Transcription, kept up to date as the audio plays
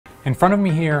In front of me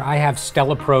here, I have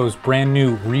StellaPro's brand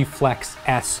new Reflex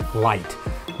S light.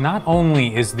 Not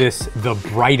only is this the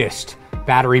brightest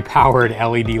battery-powered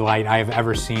LED light I have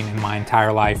ever seen in my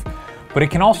entire life, but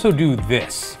it can also do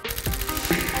this.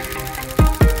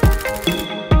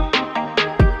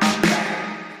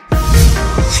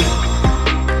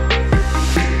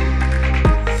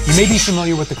 You may be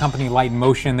familiar with the company Light in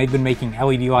Motion. They've been making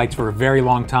LED lights for a very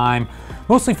long time,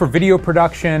 mostly for video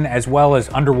production as well as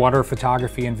underwater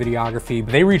photography and videography.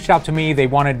 But they reached out to me, they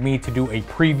wanted me to do a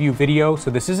preview video.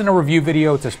 So this isn't a review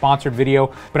video, it's a sponsored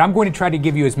video, but I'm going to try to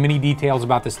give you as many details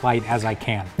about this light as I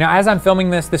can. Now, as I'm filming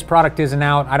this product isn't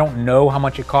out. I don't know how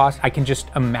much it costs. I can just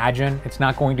imagine it's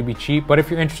not going to be cheap, but if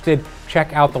you're interested,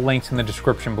 check out the links in the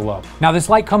description below. Now, this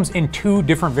light comes in two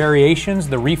different variations,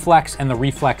 the Reflex and the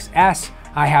Reflex S.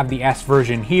 I have the S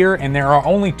version here, and there are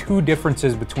only two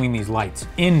differences between these lights.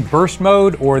 In burst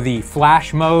mode or the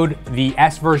flash mode, the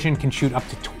S version can shoot up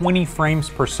to 20 frames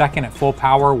per second at full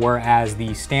power, whereas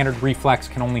the standard Reflex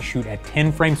can only shoot at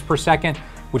 10 frames per second,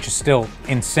 which is still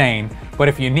insane. But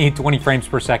if you need 20 frames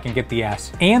per second, get the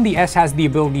S. And the S has the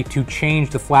ability to change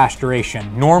the flash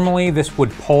duration. Normally, this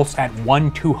would pulse at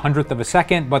 1/200th of a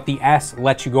second, but the S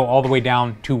lets you go all the way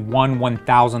down to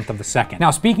 1/1000th of a second. Now,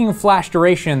 speaking of flash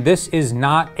duration, this is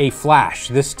not a flash.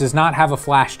 This does not have a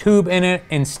flash tube in it.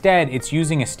 Instead, it's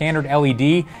using a standard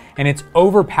LED, and it's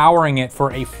overpowering it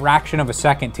for a fraction of a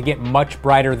second to get much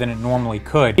brighter than it normally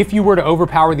could. If you were to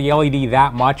overpower the LED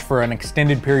that much for an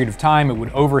extended period of time, it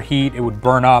would overheat, it would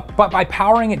burn up. But by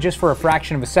powering it just for a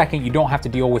fraction of a second, you don't have to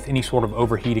deal with any sort of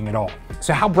overheating at all.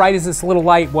 So how bright is this little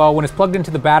light? Well, when it's plugged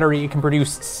into the battery, it can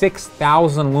produce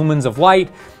 6,000 lumens of light.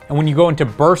 And when you go into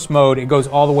burst mode, it goes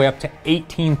all the way up to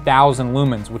 18,000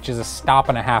 lumens, which is a stop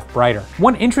and a half brighter.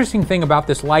 One interesting thing about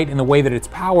this light and the way that it's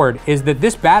powered is that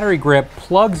this battery grip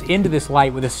plugs into this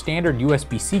light with a standard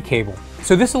USB-C cable.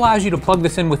 So this allows you to plug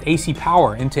this in with AC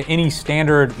power into any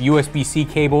standard USB-C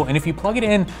cable. And if you plug it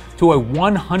in to a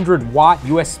 100-watt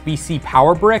USB-C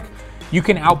power brick, you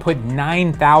can output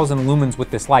 9,000 lumens with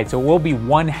this light, so it will be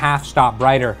 1/2 stop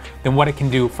brighter than what it can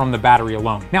do from the battery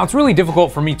alone. Now, it's really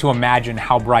difficult for me to imagine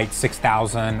how bright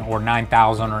 6,000 or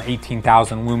 9,000 or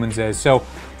 18,000 lumens is, so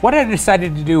what I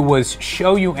decided to do was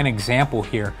show you an example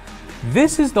here.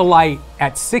 This is the light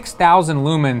at 6,000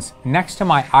 lumens next to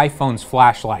my iPhone's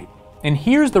flashlight. And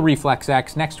here's the Reflex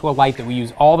X next to a light that we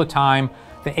use all the time,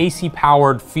 the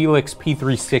AC-powered Felix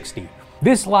P360.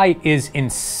 This light is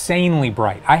insanely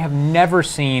bright. I have never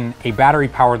seen a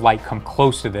battery-powered light come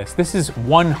close to this. This is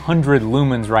 100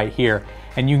 lumens right here,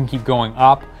 and you can keep going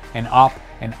up and up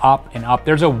and up and up.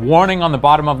 There's a warning on the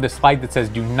bottom of this light that says,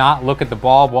 do not look at the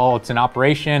bulb while it's in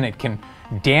operation. It can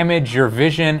damage your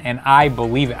vision, and I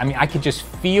believe it. I mean, I could just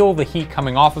feel the heat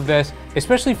coming off of this,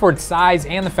 especially for its size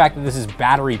and the fact that this is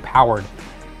battery-powered.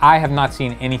 I have not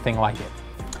seen anything like it.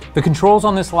 The controls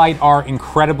on this light are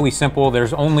incredibly simple.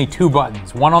 There's only two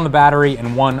buttons, one on the battery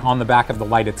and one on the back of the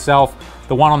light itself.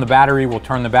 The one on the battery will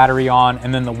turn the battery on,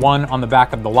 and then the one on the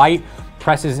back of the light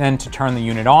presses in to turn the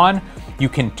unit on. You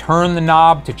can turn the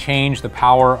knob to change the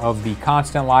power of the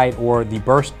constant light or the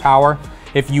burst power.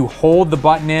 If you hold the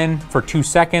button in for 2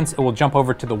 seconds, it will jump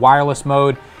over to the wireless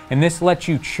mode. And this lets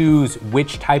you choose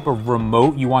which type of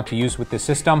remote you want to use with the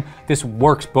system. This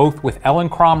works both with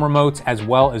Elinchrom remotes as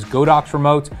well as Godox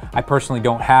remotes. I personally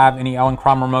don't have any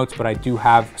Elinchrom remotes, but I do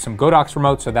have some Godox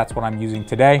remotes, so that's what I'm using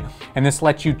today. And this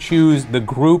lets you choose the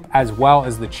group as well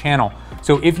as the channel.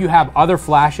 So if you have other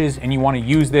flashes and you want to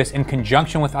use this in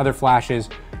conjunction with other flashes,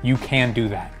 you can do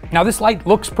that. Now, this light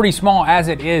looks pretty small as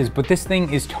it is, but this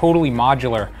thing is totally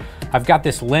modular. I've got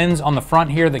this lens on the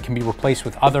front here that can be replaced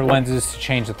with other lenses to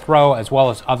change the throw, as well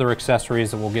as other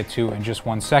accessories that we'll get to in just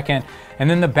 1 second. And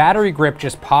then the battery grip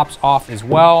just pops off as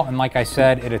well. And like I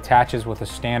said, it attaches with a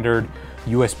standard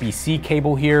USB-C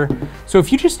cable here. So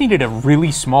if you just needed a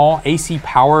really small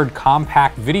AC-powered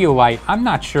compact video light, I'm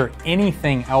not sure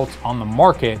anything else on the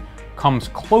market comes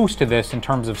close to this in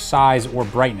terms of size or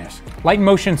brightness. Light in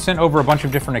Motion sent over a bunch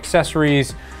of different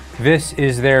accessories. This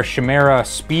is their Chimera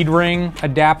speed ring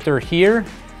adapter here,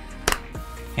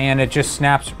 and it just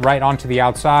snaps right onto the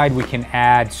outside. We can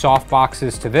add soft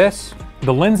boxes to this.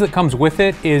 The lens that comes with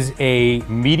it is a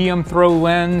medium throw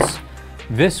lens.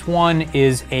 This one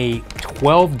is a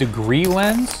 12-degree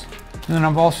lens. And then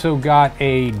I've also got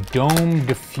a dome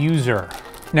diffuser.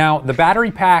 Now, the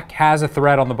battery pack has a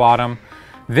thread on the bottom.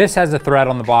 This has a thread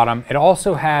on the bottom. It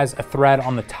also has a thread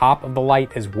on the top of the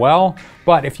light as well.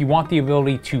 But if you want the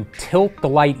ability to tilt the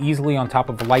light easily on top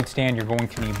of the light stand, you're going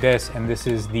to need this. And this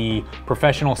is the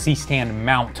professional C-stand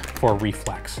mount for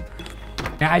Reflex.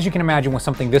 Now, as you can imagine, with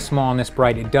something this small and this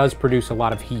bright, it does produce a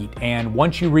lot of heat. And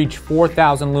once you reach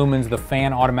 4,000 lumens, the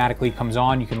fan automatically comes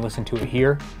on. You can listen to it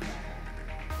here.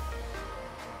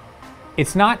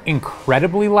 It's not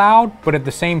incredibly loud, but at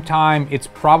the same time, it's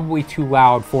probably too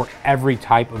loud for every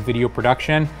type of video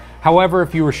production. However,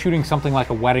 if you were shooting something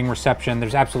like a wedding reception,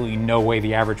 there's absolutely no way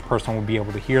the average person would be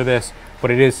able to hear this,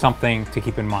 but it is something to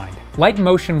keep in mind. Light in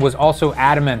Motion was also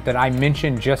adamant that I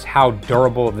mention just how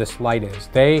durable this light is.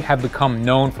 They have become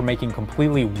known for making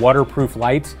completely waterproof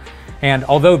lights. And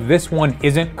although this one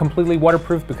isn't completely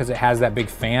waterproof because it has that big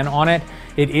fan on it,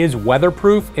 it is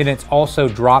weatherproof and it's also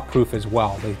drop proof as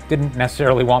well. They didn't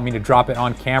necessarily want me to drop it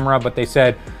on camera, but they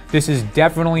said this is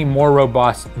definitely more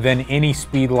robust than any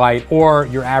speed light or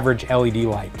your average LED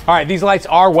light. All right, these lights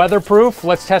are weatherproof.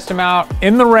 Let's test them out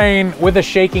in the rain with a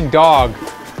shaking dog.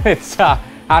 It's out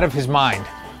of his mind.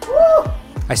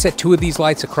 I set 2 of these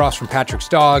lights across from Patrick's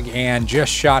dog and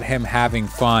just shot him having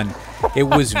fun. It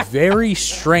was very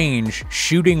strange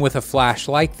shooting with a flash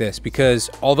like this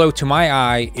because although to my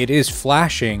eye it is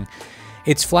flashing,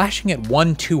 it's flashing at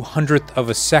 1/200th of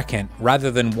a second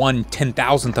rather than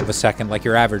 1/10,000th of a second like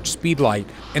your average speed light.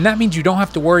 And that means you don't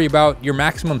have to worry about your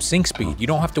maximum sync speed. You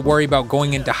don't have to worry about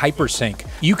going into hypersync.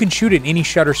 You can shoot at any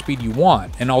shutter speed you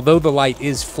want. And although the light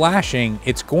is flashing,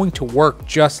 it's going to work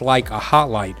just like a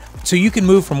hot light. So you can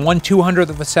move from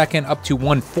 1/200th of a second up to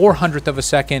 1/400th of a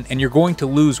second, and you're going to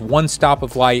lose one stop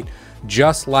of light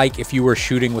just like if you were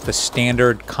shooting with a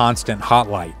standard constant hot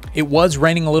light. It was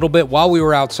raining a little bit while we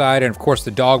were outside, and of course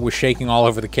the dog was shaking all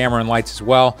over the camera and lights as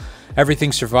well.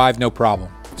 Everything survived, no problem.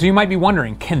 So you might be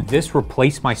wondering, can this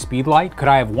replace my speed light? Could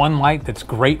I have one light that's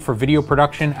great for video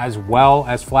production as well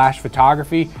as flash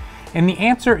photography? And the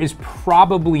answer is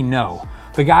probably no.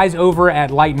 The guys over at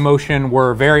Light in Motion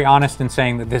were very honest in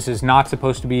saying that this is not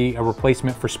supposed to be a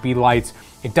replacement for speed lights.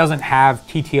 It doesn't have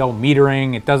TTL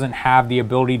metering. It doesn't have the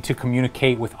ability to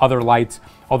communicate with other lights,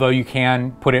 although you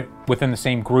can put it within the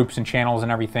same groups and channels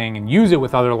and everything and use it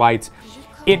with other lights.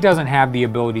 It doesn't have the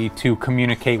ability to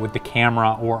communicate with the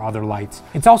camera or other lights.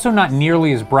 It's also not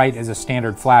nearly as bright as a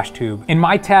standard flash tube. In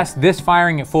my test, this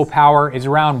firing at full power is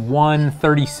around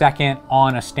 1/32nd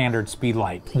on a standard speed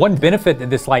light. One benefit that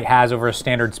this light has over a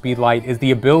standard speed light is the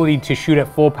ability to shoot at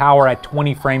full power at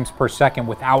 20 frames per second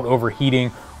without overheating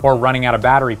or running out of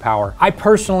battery power. I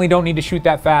personally don't need to shoot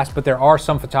that fast, but there are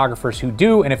some photographers who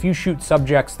do, and if you shoot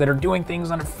subjects that are doing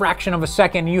things on a fraction of a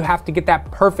second, you have to get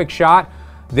that perfect shot,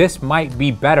 this might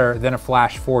be better than a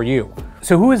flash for you.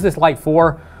 So who is this light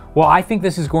for? Well, I think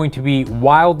this is going to be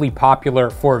wildly popular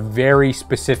for very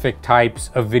specific types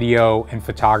of video and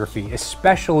photography,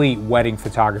 especially wedding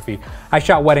photography. I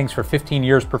shot weddings for 15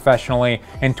 years professionally,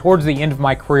 and towards the end of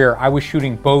my career, I was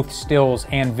shooting both stills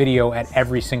and video at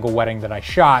every single wedding that I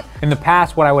shot. In the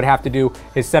past, what I would have to do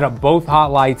is set up both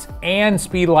hot lights and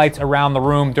speed lights around the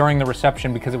room during the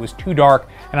reception because it was too dark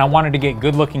and I wanted to get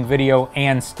good looking video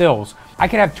and stills. I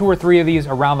could have 2 or 3 of these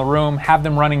around the room, have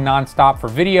them running nonstop for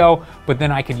video, but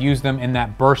then I could use them in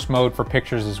that burst mode for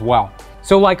pictures as well.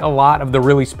 So like a lot of the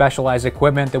really specialized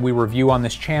equipment that we review on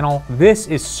this channel, this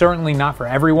is certainly not for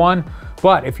everyone,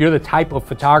 but if you're the type of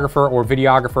photographer or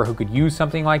videographer who could use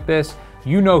something like this,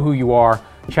 you know who you are.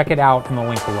 Check it out in the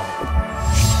link below.